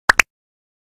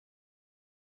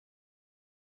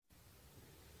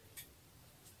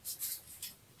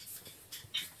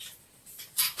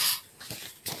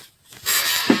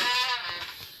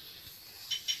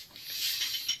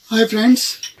Hi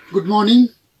friends, good morning.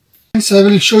 I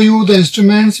will show you the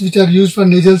instruments which are used for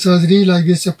nasal surgery like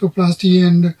this septoplasty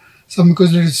and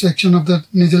submucosal resection of the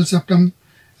nasal septum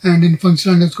and in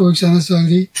functional endoscopic sinus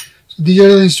surgery. So these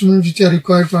are the instruments which are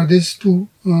required for this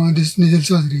nasal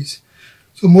surgeries.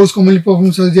 So most commonly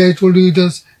performed surgery I told you the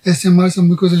SMR,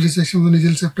 submucosal resection of the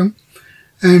nasal septum,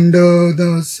 and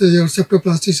your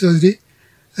septoplasty surgery,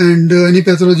 and any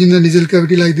pathology in the nasal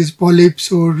cavity like this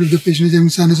polyps, or if the patient is having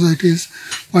sinusitis,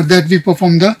 for that we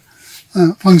perform the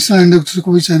functional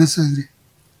endoscopic sinus surgery.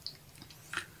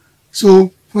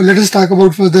 So let us talk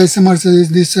about for the SMR surgery,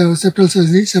 this septal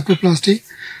surgery, septoplasty.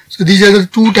 So these are the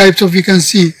two types of, you can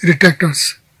see,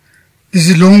 retractors. This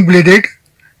is long bladed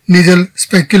nasal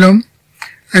speculum,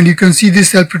 and you can see this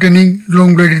self-retaining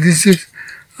long bladed. This is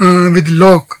with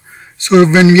lock. So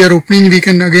when we are opening, we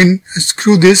can again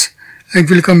screw this and it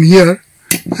will come here,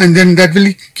 and then that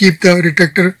will keep the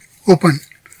retractor open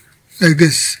like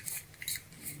this.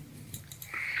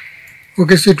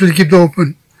 Okay, so it will keep the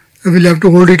open. We will have to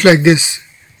hold it like this.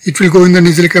 It will go in the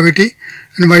nasal cavity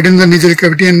and widen the nasal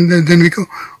cavity, and then we go,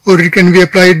 or it can be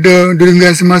applied during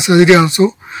the SMR surgery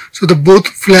also. So the both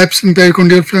flaps in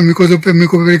pericardial flap, because of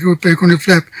pericardial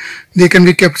flap, they can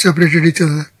be kept separated each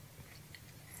other.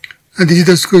 And this is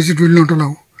the squeeze it will not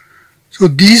allow. So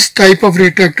these type of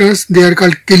retractors, they are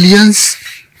called Killian's,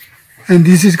 and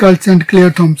this is called St.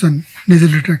 Clair Thompson nasal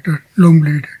retractor, long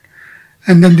bladed.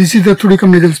 And then this is the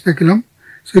Thudicum nasal speculum.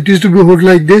 So it is to be held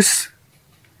like this.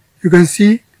 You can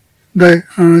see the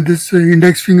this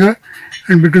index finger,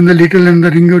 and between the little and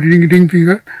the ring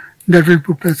finger, that will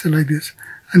put pressure like this.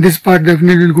 And this part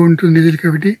definitely will go into the nasal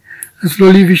cavity. And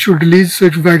slowly we should release, so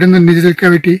it will widen the nasal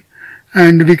cavity,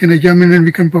 and we can examine and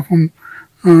we can perform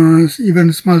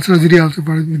even small surgery also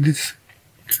with this.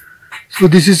 So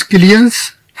this is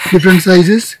Killian's, different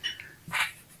sizes,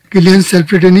 Killian's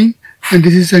self-retaining, and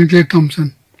this is St. Clair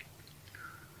Thompson.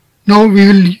 Now we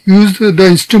will use the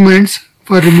instruments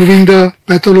for removing the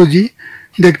pathology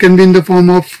that can be in the form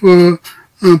of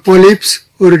polyps,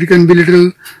 or it can be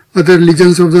little other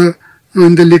lesions of the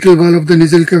in the little wall of the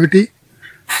nasal cavity.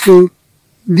 So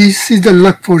this is the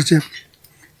Luc Forceps.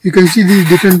 You can see these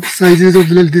different sizes of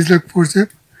this Luc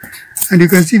Forceps, and you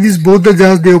can see these both the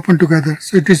jaws, they open together.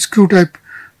 So it is screw type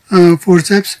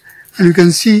forceps, and you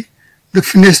can see the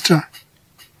fenestra.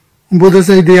 On both the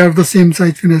sides they are the same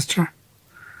size fenestra.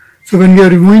 So when we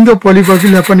are removing the polyp, what will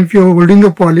happen if you are holding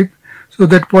the polyp? So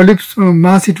that polyp's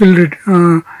mass, it will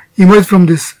emerge from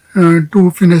this two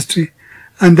fenestrae,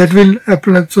 and that will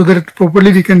apply so that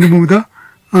properly we can remove the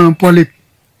polyp.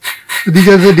 So these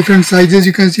are the different sizes.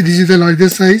 You can see this is the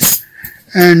largest size,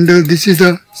 and this is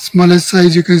the smallest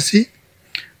size, you can see.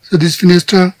 So this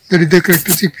fenestra, that is the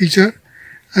characteristic feature,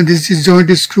 and this is joint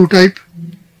is screw type.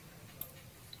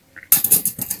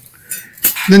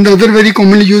 Then the other very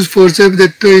commonly used forceps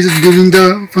that is during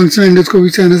the functional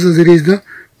endoscopic sinus surgery is the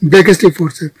Blakesley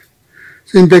forceps.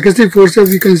 So in Blakesley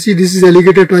forceps, you can see this is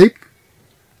alligator type,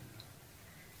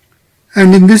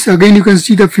 and in this again you can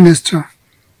see the fenestra.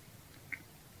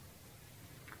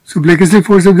 So Blakesley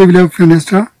forceps, they will have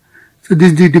fenestra. So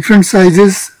these the different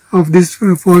sizes of this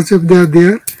forceps, they are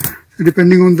there. So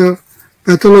depending on the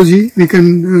pathology, we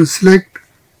can select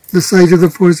the size of the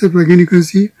forceps. Again you can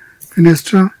see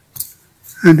fenestra,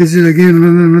 and this is again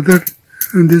another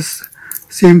this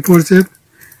same forceps,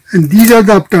 and these are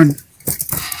the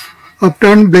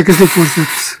upturned Blakesley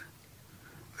forceps.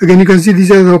 Again you can see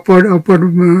these are the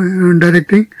upward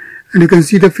directing, and you can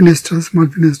see the fenestra, small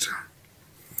fenestra.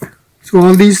 So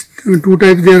all these two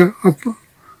types, they are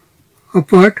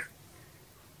upward,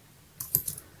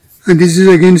 and this is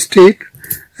again straight.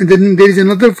 And then there is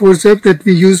another forceps that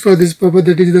we use for this purpose,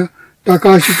 that is the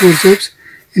Takahashi Forceps.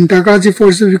 In Takahashi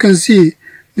Forceps, you can see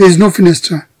there is no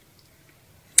fenestra.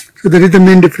 So that is the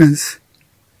main difference.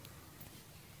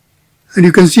 And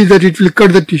you can see that it will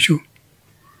cut the tissue.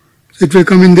 So it will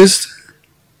come in this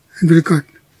and will cut.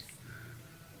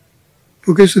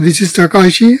 Okay, so this is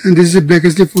Takahashi, and this is a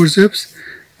Blakesley forceps.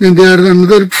 Then there are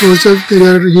another forceps that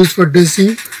are used for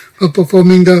dressing, for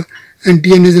performing the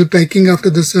anti-nasal packing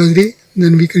after the surgery.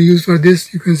 Then we can use for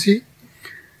this. You can see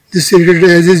this serrated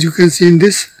edges, you can see in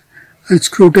this, and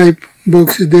screw type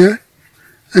box is there.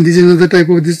 And this is another type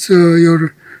of this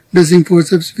your dressing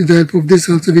forceps. With the help of this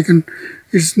also we can,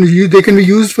 they can be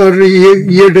used for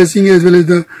ear dressing as well as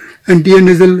the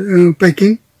anti-nasal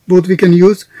packing. Both we can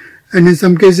use. And in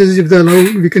some cases, if they allow,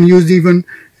 we can use even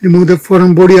remove the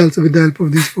forearm body also with the help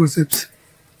of these forceps.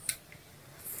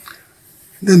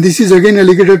 Then this is again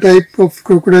alligator type of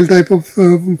crocodile type of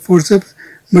forceps,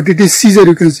 but it is scissor,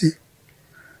 you can see.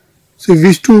 So if we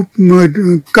wish to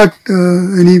cut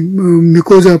any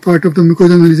mucosa, part of the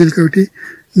mucosa in the nasal cavity,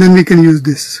 then we can use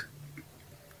this.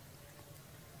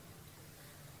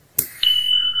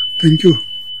 Thank you.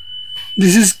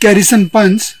 This is Kerrison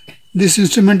punch. This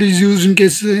instrument is used in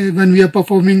case when we are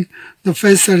performing the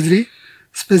face surgery.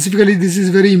 Specifically, this is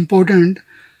very important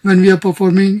when we are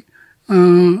performing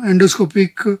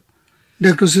endoscopic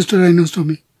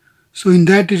rhinostomy. So in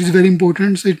that it is very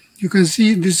important. So you can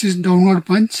see this is downward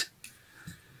punch.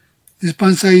 This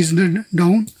punch size is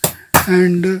down,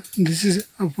 and this is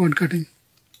upward cutting.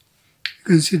 You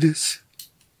can see this.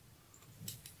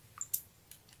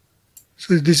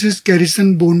 So this is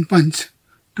Kerrison bone punch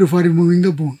for removing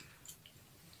the bone.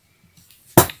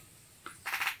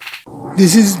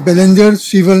 This is Ballenger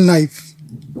swivel knife.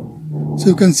 So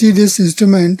you can see this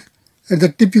instrument. At the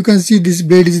tip you can see this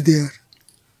blade is there.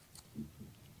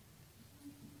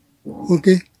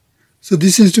 Okay. So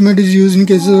this instrument is used in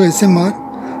cases of SMR.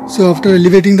 So after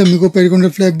elevating the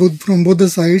mucoperigonal flap from both the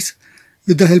sides,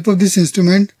 with the help of this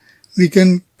instrument, we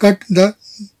can cut the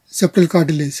septal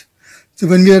cartilage. So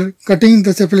when we are cutting the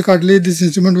septal cartilage, this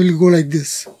instrument will go like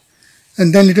this.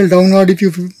 And then little downward if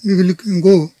you will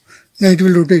go, then it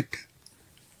will rotate.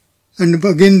 And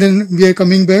again then we are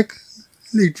coming back,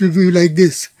 it will be like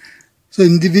this. So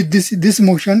with this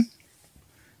motion,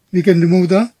 we can remove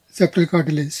the septal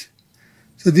cartilage.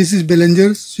 So this is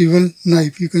Ballenger swivel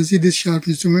knife. You can see this sharp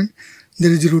instrument.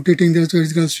 There is rotating, that's why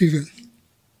it's called swivel.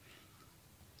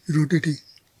 Rotating.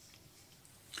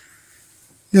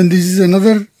 Then this is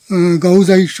another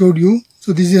gauze I showed you.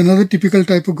 So this is another typical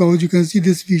type of gauze. You can see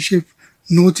this V-shaped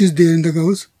notch is there in the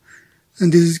gauze.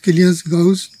 And this is Killian's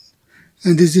gauze.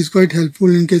 And this is quite helpful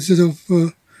in cases of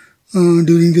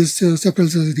during this septal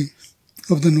surgery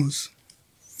of the nose.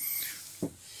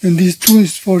 And these two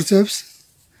forceps,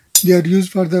 they are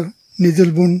used for the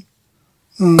nasal bone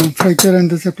fracture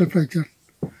and the septal fracture.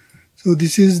 So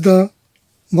this is the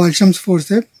Walsham's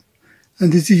forceps,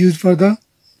 and this is used for the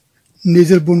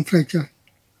nasal bone fracture.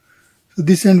 So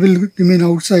this end will remain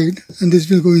outside and this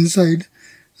will go inside,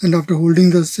 and after holding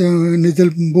the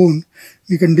nasal bone,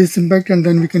 we can disimpact and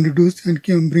then we can reduce and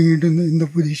bring it in the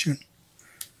position.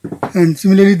 And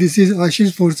similarly, this is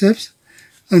Ash's forceps,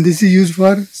 and this is used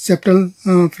for septal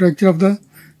fracture of the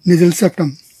nasal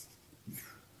septum.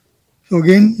 So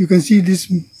again, you can see this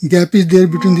gap is there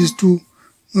between these two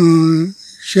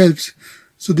shelves.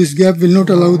 So this gap will not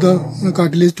allow the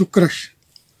cartilage to crush.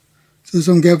 So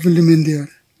some gap will remain there.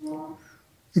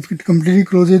 If it completely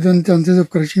closes, then chances of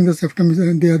crushing the septum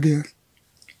they are there.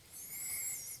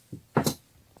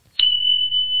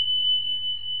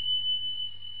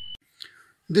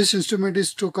 This instrument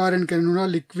is trocar and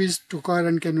cannula, liquid trocar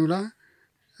and cannula.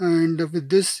 And with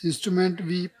this instrument,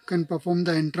 we can perform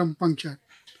the antrum puncture.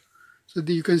 So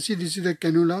you can see this is the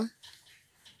cannula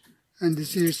and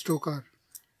this is trocar.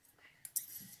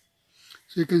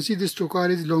 So you can see this trocar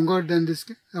is longer than this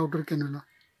outer cannula.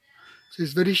 So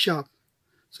it's very sharp.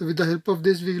 So with the help of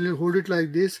this, we will hold it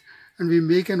like this and we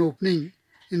make an opening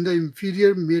in the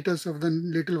inferior meatus of the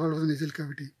lateral wall of the nasal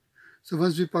cavity. So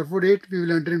once we perforate, we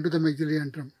will enter into the maxillary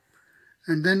antrum.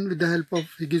 And then with the help of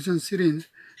Ferguson syringe,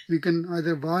 we can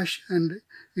either wash and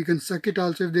we can suck it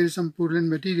also if there is some purulent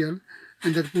material,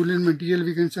 and that purulent material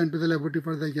we can send to the laboratory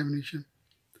for the examination.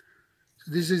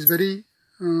 So this is very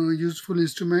useful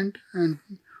instrument, and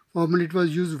formerly it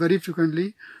was used very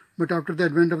frequently, but after the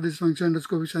advent of this functional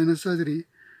endoscopic sinus surgery,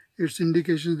 its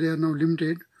indications they are now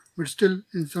limited, but still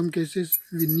in some cases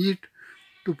we need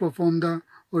to perform the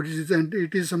what it is, and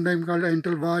it is sometimes called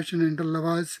ental wash and ental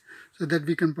lavage, so that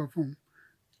we can perform.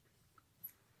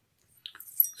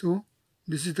 So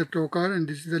this is the trocar and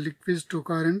this is the liquid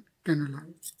trocar and cannula.